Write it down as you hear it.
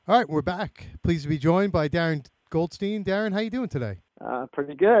All right, we're back. Pleased to be joined by Darren Goldstein. Darren, how you doing today?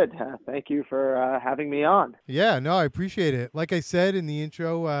 Pretty good. Thank you for having me on. Yeah, no, I appreciate it. Like I said in the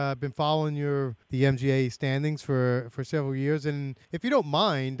intro, I've been following the MGA standings for several years, and if you don't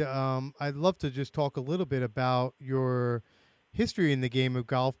mind, I'd love to just talk a little bit about your history in the game of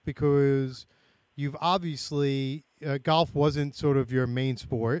golf because you've obviously golf wasn't sort of your main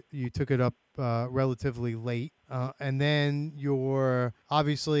sport. You took it up relatively late, and then you're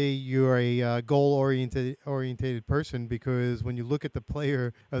a goal oriented person because when you look at the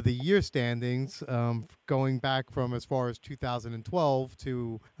Player of the Year standings, going back from as far as 2012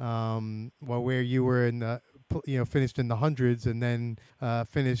 to where you were in the finished in the hundreds and then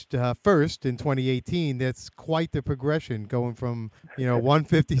finished first in 2018. That's quite the progression going from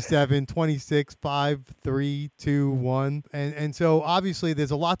 157, 26, 5, 3, 2, 1. And so obviously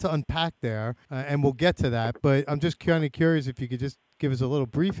there's a lot to unpack there, and we'll get to that. But I'm just kind of curious if you could just give us a little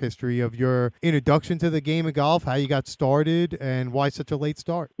brief history of your introduction to the game of golf, how you got started, and why such a late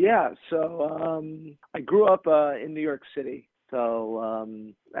start. Yeah, so I grew up in New York City. So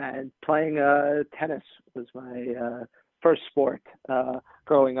and playing tennis was my first sport.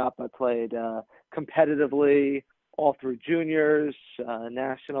 Growing up, I played competitively all through juniors,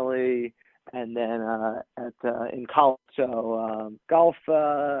 nationally, and then in college. So golf.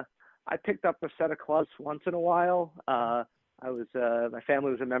 I picked up a set of clubs once in a while. My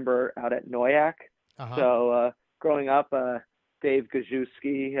family was a member out at Noyak. Uh huh. So growing up, Dave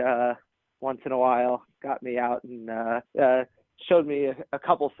Gajewski once in a while got me out and showed me a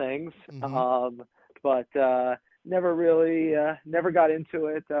couple things, Mm-hmm. but never got into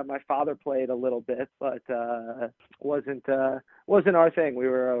it. My father played a little bit, but wasn't our thing. We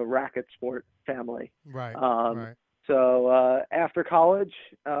were a racket sport family. Right. Um, Right. so after college,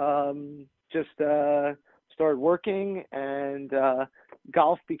 just started working, and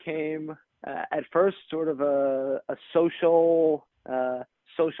golf became at first sort of a social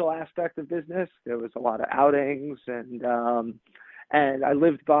aspect of business. There was a lot of outings, and I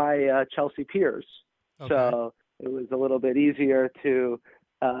lived by Chelsea Piers, Okay. so it was a little bit easier to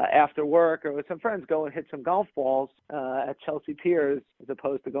after work or with some friends go and hit some golf balls at Chelsea Piers as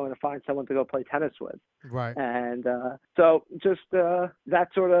opposed to going to find someone to go play tennis with. Right. And so just that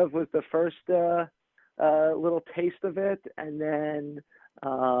sort of was the first little taste of it, and then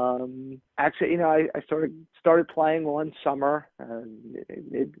actually, I started playing one summer,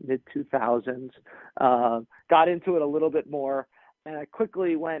 mid 2000s. Got into it a little bit more, and I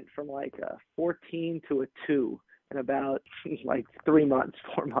quickly went from like a 14 to a 2 in about like 3 months,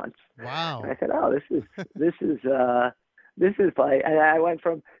 4 months. And I Wow. said, oh, this is like, and I went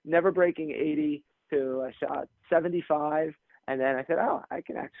from never breaking 80 to I shot 75, and then I said, oh, I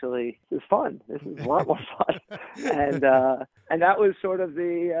can actually, this is fun. This is a lot more fun. And that was sort of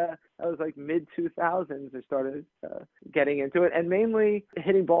that was like mid 2000s. I started getting into it, and mainly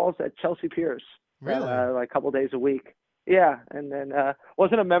hitting balls at Chelsea Piers, Really? like a couple days a week. Yeah, and then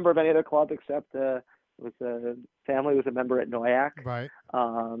wasn't a member of any other club except was a family was a member at Noyak. Right.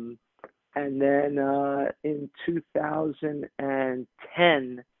 Um, and then in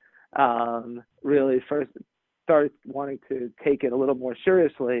 2010, really first started wanting to take it a little more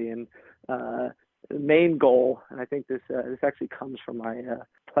seriously. And the main goal, and I think this actually comes from my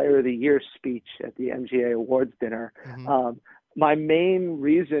Player of the Year speech at the MGA Awards dinner. Mm-hmm. My main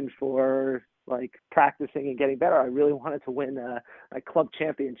reason for like practicing and getting better, I really wanted to win a club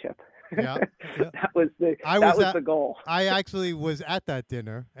championship. Yeah. Yeah. I That was was at. the goal. I actually was at that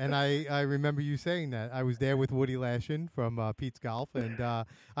dinner, and I remember you saying that. I was there with Woody Lashin from Pete's Golf, and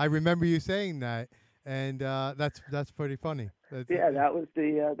I remember you saying that, and that's pretty funny. Yeah, that was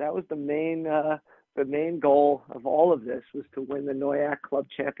the main goal of all of this was to win the Noyak Club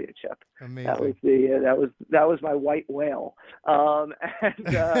Championship. Amazing. That was my white whale. And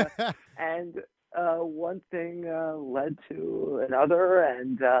and one thing led to another,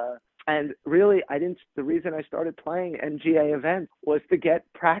 and really I didn't. The reason I started playing NGA events was to get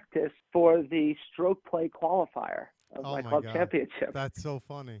practice for the stroke play qualifier of Oh my my club God, championship. that's so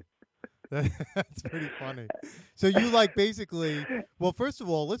funny. That's pretty funny. So you like basically, well, first of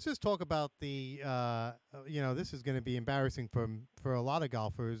all, let's just talk about this is going to be embarrassing for a lot of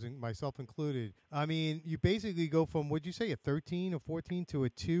golfers, and myself included. I mean, you basically go from, would you say, a 13 or 14 to a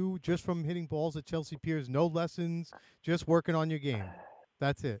 2 just from hitting balls at Chelsea Piers, no lessons, just working on your game.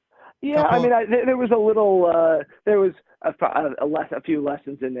 That's it. Yeah, I Couple mean, of, there was a little, there was a few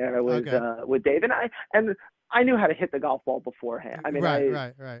lessons in there okay. with Dave, and I knew how to hit the golf ball beforehand. I mean, Right,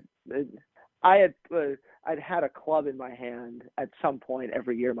 right, right. I had I'd had a club in my hand at some point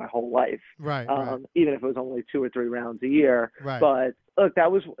every year my whole life, Right, right, even if it was only 2 or 3 rounds a year. right, But look,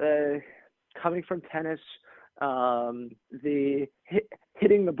 that was coming from tennis. The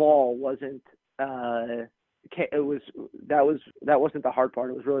hitting the ball wasn't. It was that wasn't the hard part.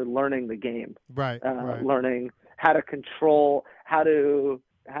 It was really learning the game, right, right. learning how to control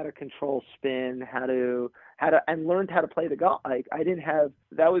spin, and learned how to play the golf. Like I didn't have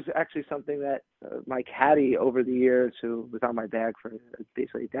that was actually something that my caddy over the years, who was on my bag for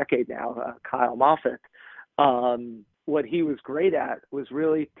basically a decade now, Kyle Moffitt. What he was great at was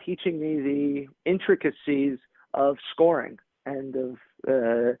really teaching me the intricacies of scoring and of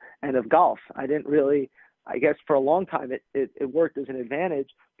golf. I didn't really. I guess for a long time it worked as an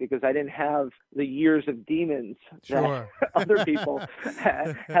advantage because I didn't have the years of demons Sure. that other people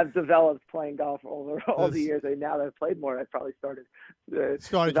have developed playing golf over all the years. And now that I've played more, I've probably started your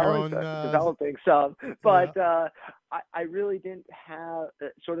own developing some. But I really didn't have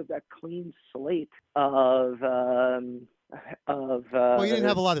sort of that clean slate of. Well, you didn't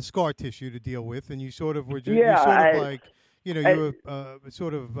have a lot of scar tissue to deal with, and you sort of were just you were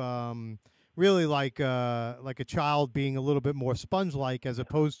sort of really like a child being a little bit more sponge-like as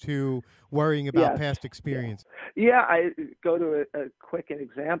opposed to worrying about past experience. Yeah, I go to a quick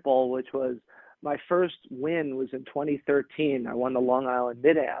example, which was my first win was in 2013. I won the Long Island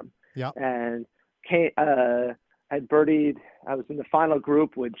Mid-Am. Yeah. And I birdied. I was in the final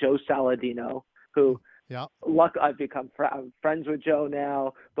group with Joe Saladino, who I've become I'm friends with Joe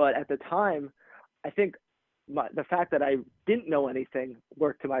now. But at the time, I think the fact that I didn't know anything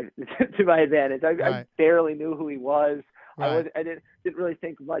worked to my advantage. I barely knew who he was. Right. I didn't really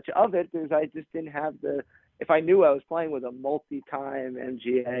think much of it because I just didn't have the. If I knew I was playing with a multi-time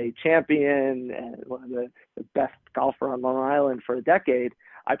MGA champion and one of the best golfer on Long Island for a decade,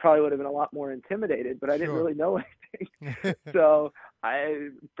 I probably would have been a lot more intimidated. But I didn't really know anything. So I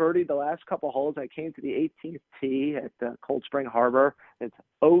birdied the last couple holes. I came to the 18th tee at Cold Spring Harbor. It's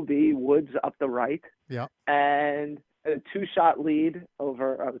OB, woods up the right. Yeah. And a 2-shot lead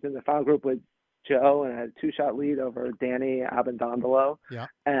over. I was in the final group with Joe, and I had a 2-shot lead over Danny Abendondolo. Yeah.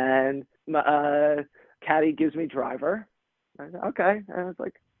 And caddy gives me driver. I said, okay. And I was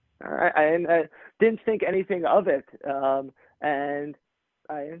like, all right. I didn't think anything of it. And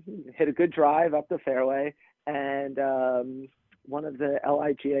I hit a good drive up the fairway. And one of the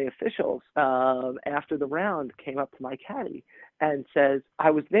LIGA officials after the round came up to my caddy and says,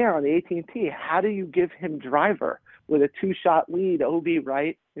 I was there on the 18th tee. How do you give him driver with a 2-shot lead, OB,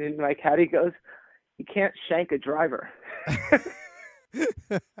 right? And my caddy goes, you can't shank a driver.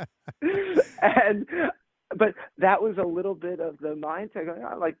 But that was a little bit of the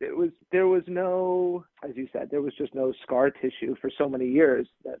mindset. Like there was no, as you said, there was just no scar tissue for so many years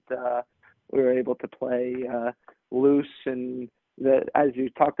that we were able to play loose, and as you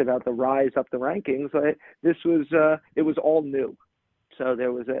talked about the rise up the rankings, this was it was all new. So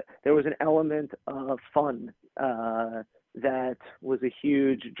there was an element of fun that was a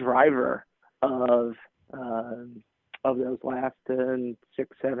huge driver of those last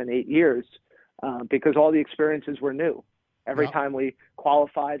 6, 7, 8 years, because all the experiences were new. Every time we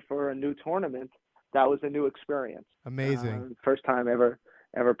qualified for a new tournament, that was a new experience. Amazing. First time ever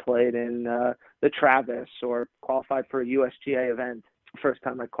played in the Travis or qualified for a USGA event. First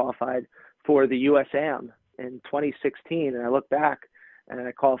time I qualified for the USAM in 2016, and I look back and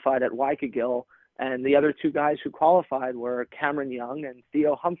I qualified at Waikagill, and the other 2 guys who qualified were Cameron Young and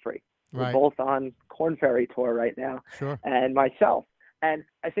Theo Humphrey. We're both on Korn Ferry Tour right now, and myself. And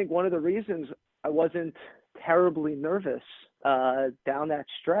I think one of the reasons I wasn't terribly nervous down that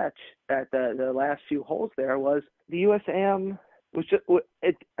stretch at the last few holes there was the USAM was just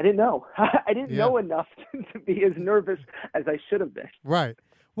I didn't know. I didn't know enough to be as nervous as I should have been. Right.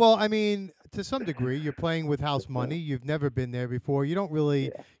 Well, I mean, to some degree, you're playing with house money. You've never been there before. You don't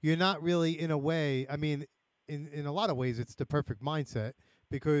really, you're not really in a way. I mean, in a lot of ways, it's the perfect mindset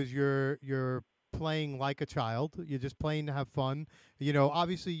because you're playing like a child. You're just playing to have fun. You know,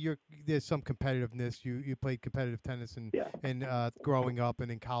 obviously, there's some competitiveness. You played competitive tennis and growing up and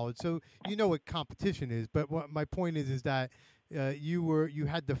in college, so you know what competition is. But what my point is that you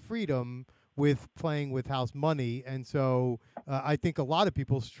had the freedom with playing with house money, and so I think a lot of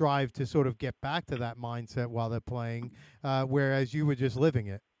people strive to sort of get back to that mindset while they're playing, whereas you were just living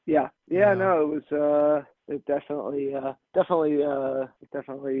it. No, it was it definitely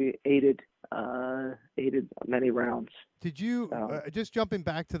aided many rounds. Did you just jumping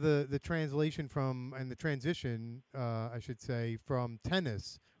back to the translation and the transition, I should say, from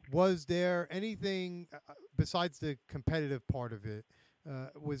tennis? Was there anything besides the competitive part of it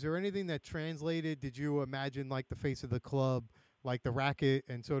Was there anything that translated? Did you imagine like the face of the club, like the racket,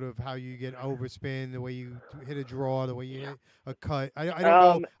 and sort of how you get overspin, the way you hit a draw, the way you hit a cut? I don't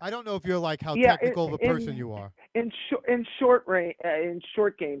know. Um, I don't know if you're like how yeah, technical of a person you are. in short range, in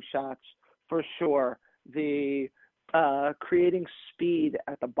short game shots, for sure. The creating speed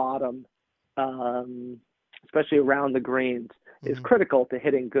at the bottom, um, especially around the greens, is Hmm. critical to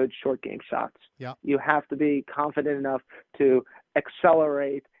hitting good short game shots. Yeah. You have to be confident enough to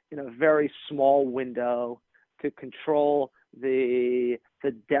accelerate in a very small window to control the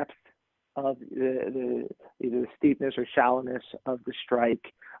depth of the either the steepness or shallowness of the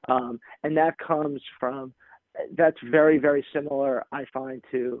strike, and that comes from that's very very similar I find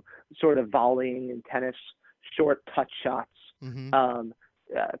to sort of volleying in tennis, short touch shots. Hmm. Um,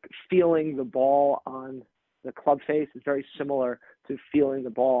 Feeling the ball on the club face is very similar to feeling the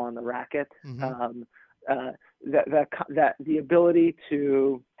ball on the racket. Hmm. Um, that the ability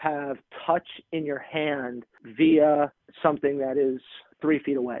to have touch in your hand via something that is 3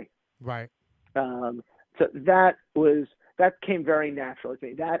 feet away. Right. Um, so that came very naturally to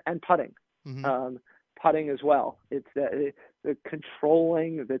me. That and putting, Hmm. um, putting as well. It's the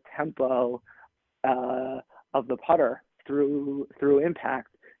controlling the tempo uh, of the putter through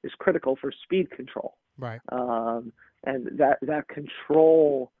impact is critical for speed control. Right. And that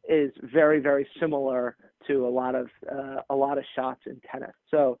control is very very similar to a lot of shots in tennis.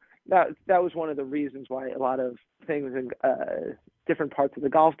 So that was one of the reasons why a lot of things in different parts of the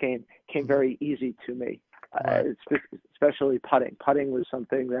golf game came Hmm. very easy to me. Right. Especially putting. Putting was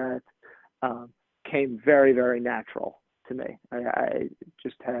something that came very very natural to me. I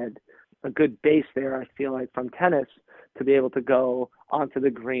just had a good base there. I feel like from tennis to be able to go onto the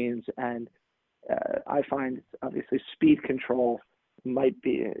greens, and I find obviously speed control might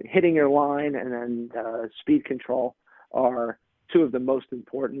be hitting your line, and then speed control are two of the most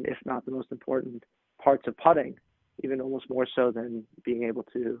important, if not the most important, parts of putting, even almost more so than being able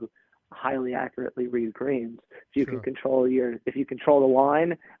to highly accurately read greens. Sure. If you control the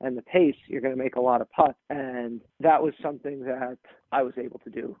line and the pace, you're going to make a lot of putts, and that was something that I was able to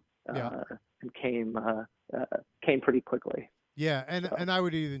do Yeah. and came pretty quickly. Yeah, and So I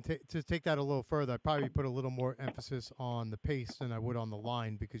would even to take that a little further. I'd probably put a little more emphasis on the pace than I would on the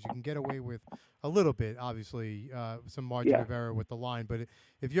line, because you can get away with a little bit, obviously, some margin yeah, of error with the line. But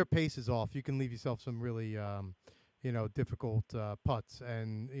if your pace is off, you can leave yourself some really, difficult putts,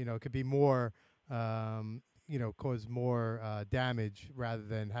 and it could be more, cause more damage rather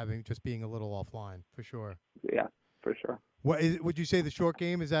than having just being a little offline for sure. yeah, for sure. Would you say the short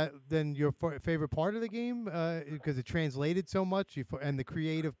game is that then your favorite part of the game because it translated so much and the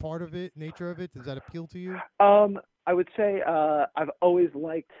creative part of it, nature of it? Does that appeal to you? I would say I've always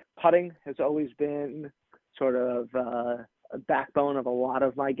liked putting. Has always been sort of a backbone of a lot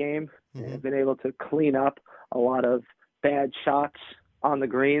of my game. Hmm. I've been able to clean up a lot of bad shots on the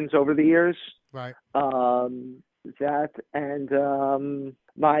greens over the years. Right. That and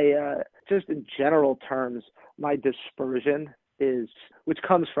my just in general terms, my dispersion is which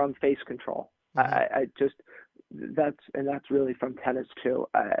comes from face control. Hmm. I just that's really from tennis too.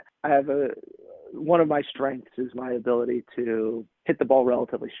 I have one of my strengths is my ability to hit the ball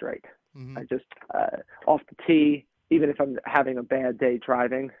relatively straight. Hmm. I just off the tee, even if I'm having a bad day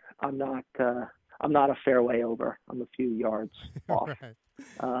driving, I'm not a fairway over. I'm a few yards off. Right.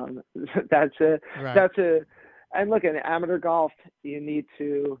 Um, that's a Right. that's a and look, in amateur golf, you need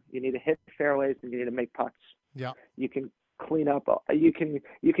to hit fairways and you need to make putts. Yeah. You can clean up. You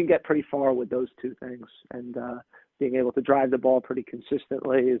can get pretty far with those two things, and being able to drive the ball pretty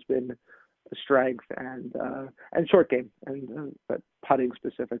consistently has been a strength, and short game, and but putting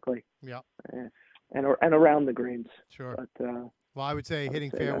specifically, Yeah. uh, and around the greens. Sure. But Well, I would say I would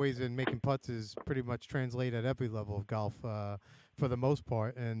hitting say that fairways and making putts is pretty much translate at every level of golf, for the most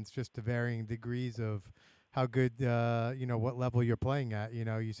part, and it's just the varying degrees of how good, what level you're playing at.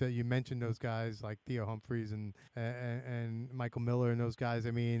 You mentioned those guys like Theo Humphreys and Michael Miller and those guys.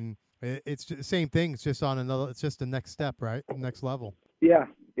 I mean, it's the same thing. It's just on another. It's just the next step, right? Next level. yeah,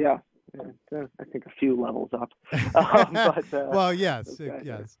 yeah. I think a few levels up, but Well, yes, okay.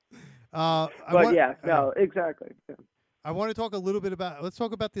 yes. I But want. yeah, no, exactly. Yeah. I want to talk a little bit about. Let's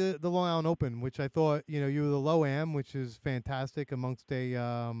talk about the Long Island Open, which I thought you were the low am, which is fantastic amongst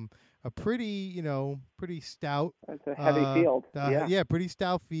a pretty pretty stout. That's a heavy field. Yeah, Yeah, pretty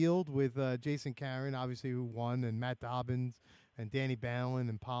stout field with Jason Caron, obviously, who won, and Matt Dobbins and Danny Ballin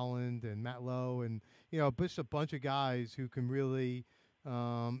and Polland and Matt Lowe, and just a bunch of guys who can really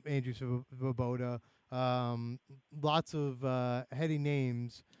Andrew Svoboda, lots of heady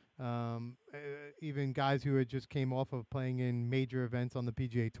names even guys who had just came off of playing in major events on the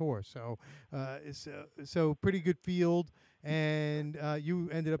PGA Tour. So pretty good field. And you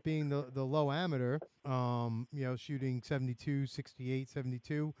ended up being the low amateur, shooting 72, 68,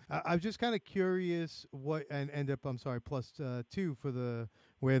 72. I was just kind of curious and end up, I'm sorry, plus two for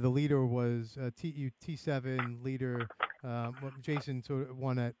where the leader was T7 leader. Jason sort of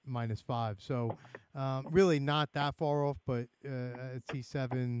won at -5. So really not that far off, but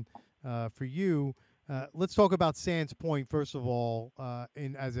T7 for you. Let's talk about Sands Point first of all,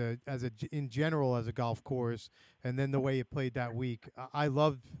 in general as a golf course, and then the way it played that week. I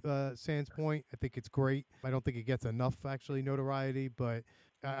love Sands Point. I think it's great. I don't think it gets enough actually notoriety, but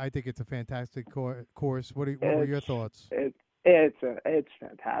I think it's a fantastic course. What were your thoughts? It's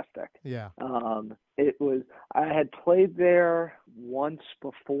fantastic. Yeah. It was. I had played there once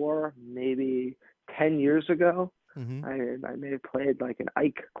before, maybe 10 years ago. Mm-hmm. I may have played like an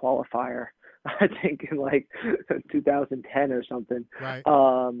Ike qualifier, I think in like 2010 or something. Right.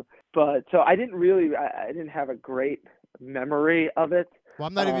 But so I didn't have a great memory of it. Well,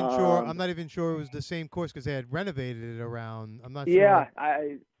 I'm not even sure. I'm not even sure it was the same course because they had renovated it around. I'm not sure. Yeah,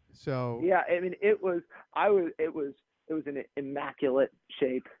 Yeah, I mean, it was in immaculate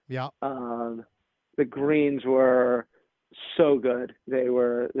shape. Yeah. The greens were so good. They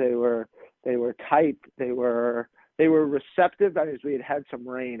were tight. They were receptive. I mean, if we had some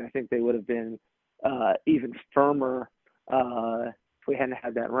rain, I think they would have been even firmer if we hadn't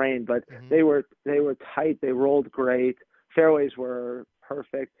had that rain. But mm-hmm. they were tight. They rolled great. Fairways were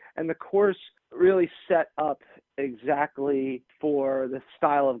perfect, and the course really set up exactly for the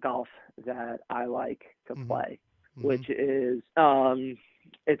style of golf that I like to mm-hmm. play, mm-hmm. which is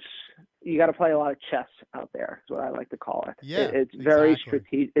you got to play a lot of chess out there. Is what I like to call it. Yeah, it's exactly. very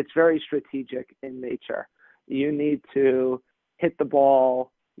strategic. It's very strategic in nature. You need to hit the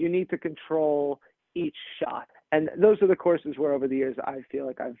ball. You need to control each shot, and those are the courses where over the years I feel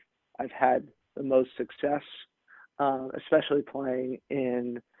like I've had the most success, especially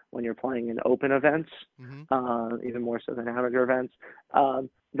when you're playing in open events, mm-hmm. even more so than amateur events.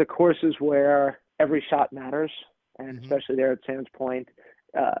 The courses where every shot matters, and mm-hmm. especially there at Sands Point,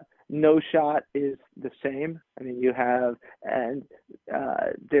 no shot is the same. I mean,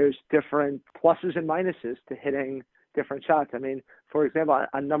 there's different pluses and minuses to hitting different shots. I mean, for example,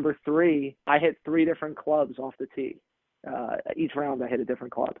 on number 3, I hit 3 different clubs off the tee. Each round I hit a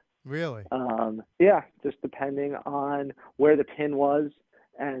different club. Really? Yeah, just depending on where the pin was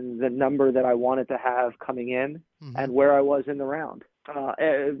and the number that I wanted to have coming in, mm-hmm. and where I was in the round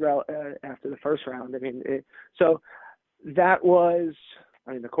after the first round. I mean, so that was.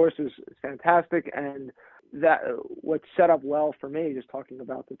 I mean, the course is fantastic, and that what set up well for me, just talking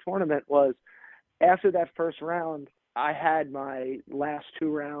about the tournament, was after that first round, I had my last 2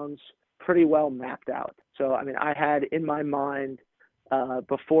 rounds pretty well mapped out. So, I mean, I had in my mind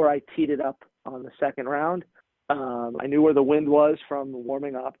before I teed it up on the second round, I knew where the wind was from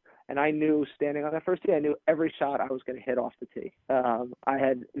warming up, and I knew standing on that first tee, I knew every shot I was going to hit off the tee. I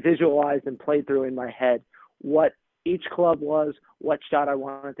had visualized and played through in my head what each club was, what shot I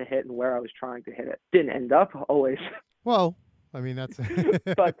wanted to hit, and where I was trying to hit it. Didn't end up always. Well, I mean that's.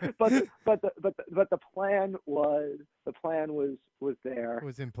 but the plan was there. It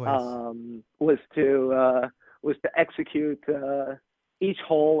was in place. Was to execute each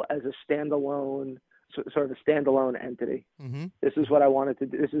hole as a standalone, sort of a standalone entity. Mm-hmm. This is what I wanted to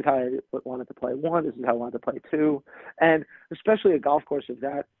do. This is how I wanted to play 1. This is how I wanted to play 2, and especially a golf course of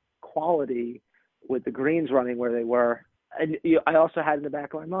that quality, with the greens running where they were. And I also had in the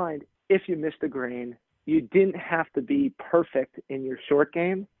back of my mind, if you missed a green, you didn't have to be perfect in your short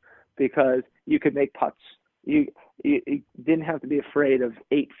game because you could make putts. You didn't have to be afraid of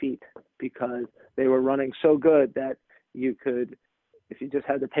 8 feet because they were running so good that you could, if you just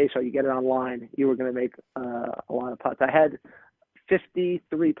had the pace or you get it on line, you were going to make a lot of putts. I had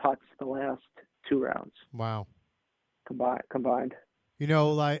 53 putts the last 2 rounds. Wow. Combined. You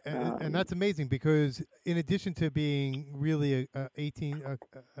know, and that's amazing because in addition to being really a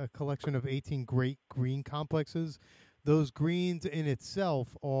collection of 18 great green complexes, those greens in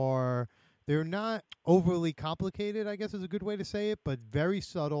itself they're not overly complicated, I guess is a good way to say it, but very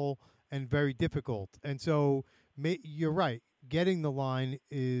subtle and very difficult. And so you're right. Getting the line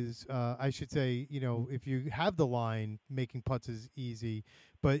is, I should say, if you have the line, making putts is easy.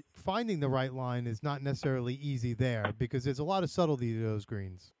 But finding the right line is not necessarily easy there because there's a lot of subtlety to those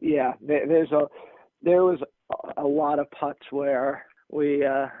greens. Yeah, there was a lot of putts where we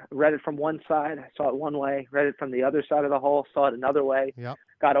read it from one side, saw it one way, read it from the other side of the hole, saw it another way, yep.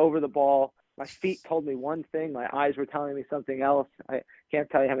 Got over the ball. my feet told me one thing, my eyes were telling me something else. I can't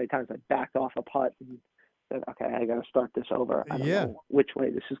tell you how many times I backed off a putt and said, okay, I got to start this over. I don't Yeah. know which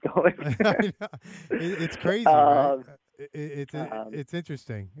way this is going. I know. It's crazy, right? um, It's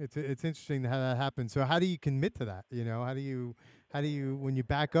interesting. It's interesting how that happens. So how do you commit to that? How do you when you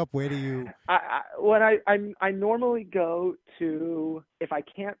back up? Where do you? I normally go to, if I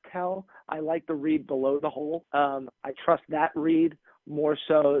can't tell, I like the read below the hole. I trust that read more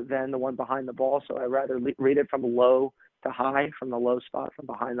so than the one behind the ball. So I rather read it from low to high, from the low spot from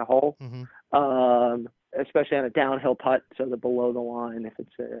behind the hole. Mm-hmm. Especially on a downhill putt, so the below the line.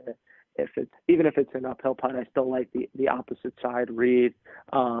 Even if it's an uphill putt, I still like the opposite side read.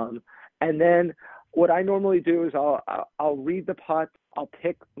 And then what I normally do is I'll read the putt, I'll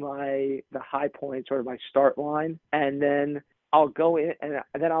pick the high points or my start line, and then I'll go in and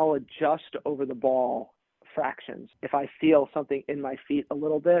then I'll adjust over the ball fractions. If I feel something in my feet a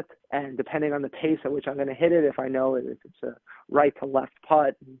little bit, and depending on the pace at which I'm going to hit it, if I know if it's a right to left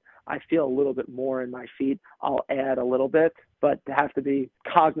putt, I feel a little bit more in my feet, I'll add a little bit, but have to be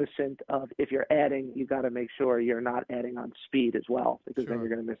cognizant of, if you're adding, you got to make sure you're not adding on speed as well, because then you're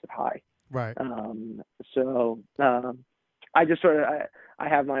going to miss it high. Right. I just I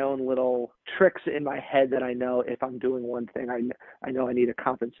have my own little tricks in my head that I know if I'm doing one thing, I know I need to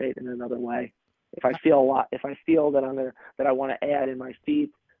compensate in another way. If I feel that I want to add in my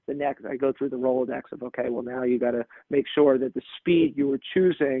feet, the next I go through the Rolodex of, okay, well now you got to make sure that the speed you were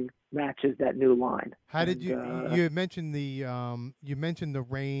choosing matches that new line. How did you mentioned the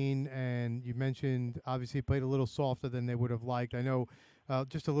rain, and you mentioned obviously it played a little softer than they would have liked. I know,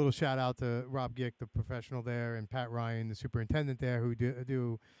 just a little shout out to Rob Gick, the professional there, and Pat Ryan, the superintendent there, who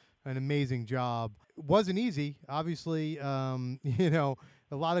do an amazing job. It wasn't easy, obviously. A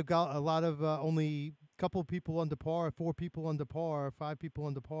lot of only couple of people under par, 4 people under par, 5 people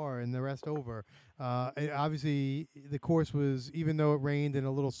under par, and the rest over. Obviously, the course was, even though it rained and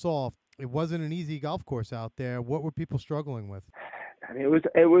a little soft, it wasn't an easy golf course out there. What were people struggling with? I mean, it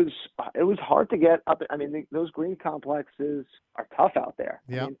was hard to get up. I mean, those green complexes are tough out there.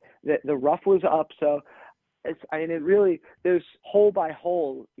 Yeah. I mean, the rough was up, so it really, there's hole by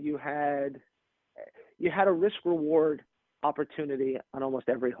hole. You had a risk reward opportunity on almost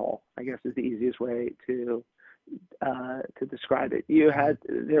every hole, I guess is the easiest way to describe it.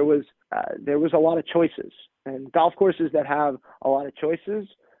 There was a lot of choices, and golf courses that have a lot of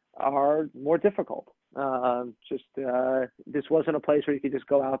choices are more difficult. This wasn't a place where you could just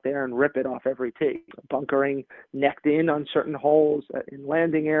go out there and rip it off every tee. Bunkering necked in on certain holes in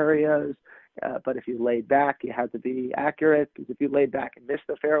landing areas. But if you laid back, you had to be accurate, because if you laid back and missed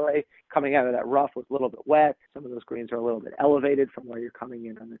the fairway, coming out of that rough was a little bit wet. Some of those greens are a little bit elevated from where you're coming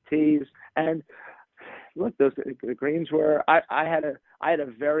in on the tees. And look, the greens were, I had a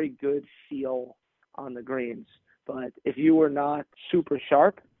very good feel on the greens. But if you were not super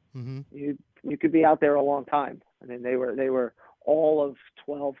sharp, mm-hmm. you could be out there a long time. I mean, they were all of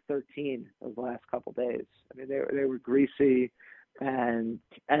 12, 13 those last couple days. I mean, they were greasy. And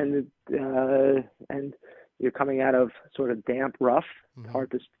you're coming out of sort of damp rough. It's Mm-hmm. hard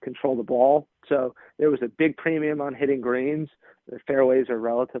to control the ball. So there was a big premium on hitting greens. The fairways are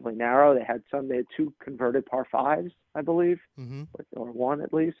relatively narrow. They had 2 converted par 5s, I believe, Mm-hmm. or one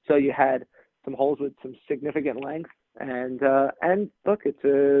at least. So you had some holes with some significant length. And look, it's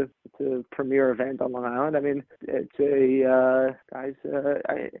a premier event on Long Island. I mean,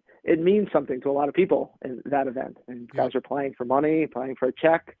 it means something to a lot of people in that event. And guys are playing for money, playing for a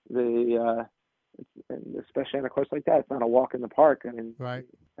check. And especially on a course like that, it's not a walk in the park. I mean, right.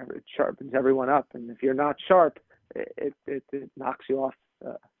 It sharpens everyone up. And if you're not sharp, it knocks you off.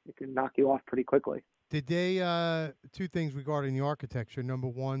 It can knock you off pretty quickly. Did they 2 things regarding the architecture? Number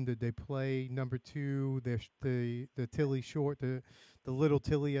 1, did they play? Number 2, the Tilly short, the little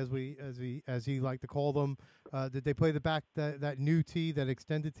Tilly as he liked to call them. Did they play that new tee, that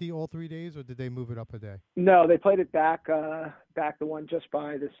extended tee, all 3 days, or did they move it up a day? No, they played it back the one just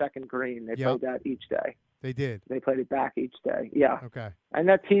by the second green. They played that each day. They did. They played it back each day. Yeah. Okay. And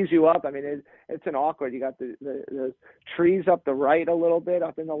that tees you up. I mean, it's an awkward. You got the trees up the right a little bit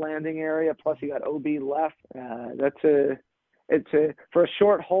up in the landing area. Plus you got OB left. For a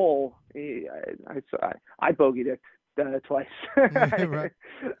short hole. I bogeyed it twice. Right.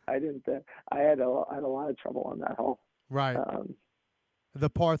 I didn't. I had a lot of trouble on that hole. Right.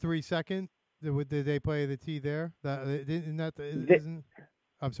 The par 3 second. Did they play the tee there? I'm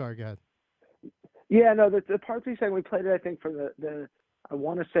sorry. Go ahead. Yeah, no, the par 3 second, we played it, I think, for the I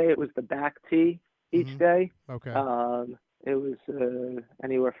want to say it was the back tee each mm-hmm. day. Okay. it was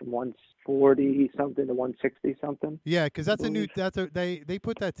anywhere from 140 something to 160 something. Yeah, because I that's a new. believe. They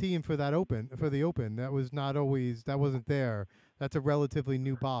put that tee in for the open. That was not always that wasn't there. That's a relatively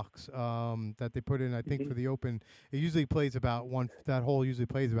new box that they put in. I think Hmm. for the open, it usually plays about one. That hole usually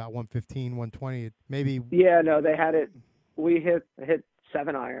plays about 115, 120. Maybe. Yeah, no, they had it. We hit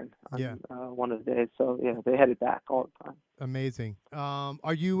 7 iron Yeah. on one of the days, so yeah, they had it back all the time. Amazing.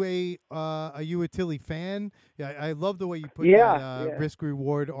 Are you a Tilly fan? Yeah, I love the way you put that Yeah, yeah. risk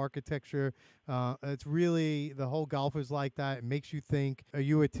reward architecture. It's really the whole golfers like that. It makes you think. Are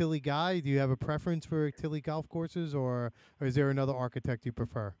you a Tilly guy? Do you have a preference for Tilly golf courses, or is there another architect you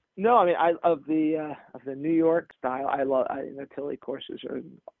prefer? No, I mean, I of the New York style. I love. The Tilly courses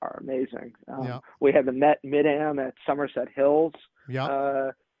are amazing. Yeah. We had the Met Mid Am at Somerset Hills Yep.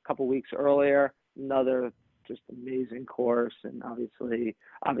 a couple weeks earlier. Another just amazing course, and obviously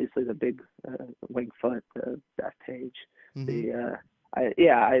the big Winged Foot, the Bethpage. Mm-hmm. The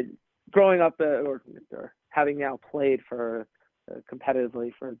I growing up or having now played for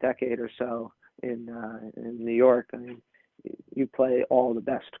competitively for a decade or so in New York. I mean, you play all the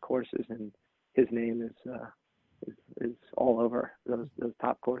best courses, and his name is all over those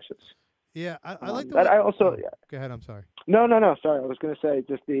top courses. Yeah, I like the But way. I also Oh, go ahead. I'm sorry. no, sorry, I was going to say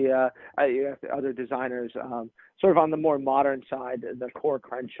just you have the other designers sort of on the more modern side, the core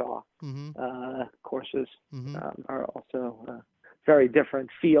Crenshaw Mm-hmm. courses Mm-hmm. are also very different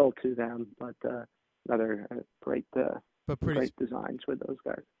feel to them, but another But pretty great designs with those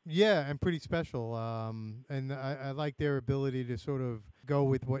guys. Yeah, and pretty special. And I like their ability to sort of go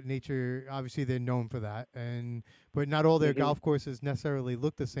with what nature. Obviously, they're known for that, and but not all their Hmm. golf courses necessarily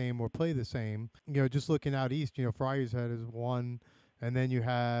look the same or play the same. Just looking out east, Friars Head is one, and then you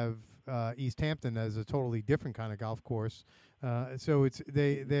have East Hampton as a totally different kind of golf course. So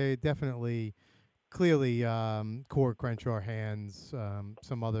they definitely clearly Core Crenshaw hands,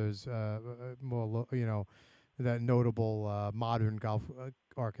 some others more that notable modern golf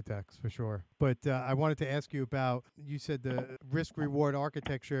architects for sure. But I wanted to ask you about you said the risk reward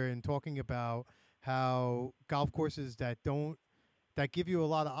architecture and talking about how golf courses that give you a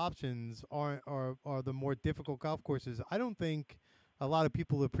lot of options are the more difficult golf courses. I don't think a lot of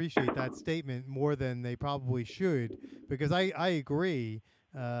people appreciate that statement more than they probably should because I agree.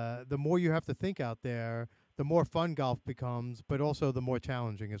 The more you have to think out there, the more fun golf becomes, but also the more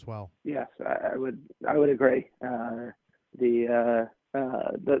challenging as well. Yes, I would agree.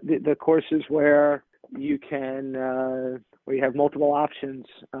 The courses where you can where you have multiple options.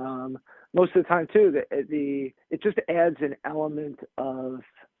 Most of the time too, the it just adds an element of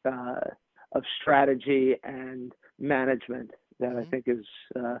strategy and management that I Hmm. think is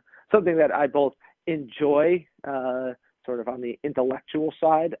something that I both enjoy, sort of on the intellectual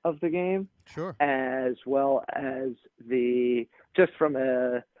side of the game, Sure. as well as the just from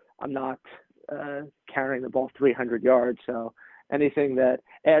a I'm not carrying the ball 300 yards, so anything that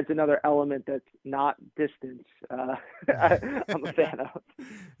adds another element that's not distance, I'm a fan of.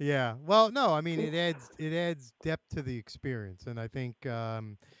 Yeah. Well, no, I mean it adds depth to the experience, and I think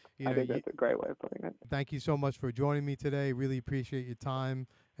I think that's a great way of putting it. thank you so much for joining me today. Really appreciate your time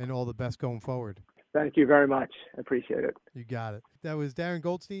and all the best going forward. Thank you very much. I appreciate it. You got it. That was Darren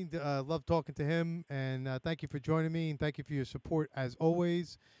Goldstein. Love talking to him, and thank you for joining me, and thank you for your support as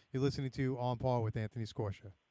always. You're listening to On Par with Anthony Scorsia.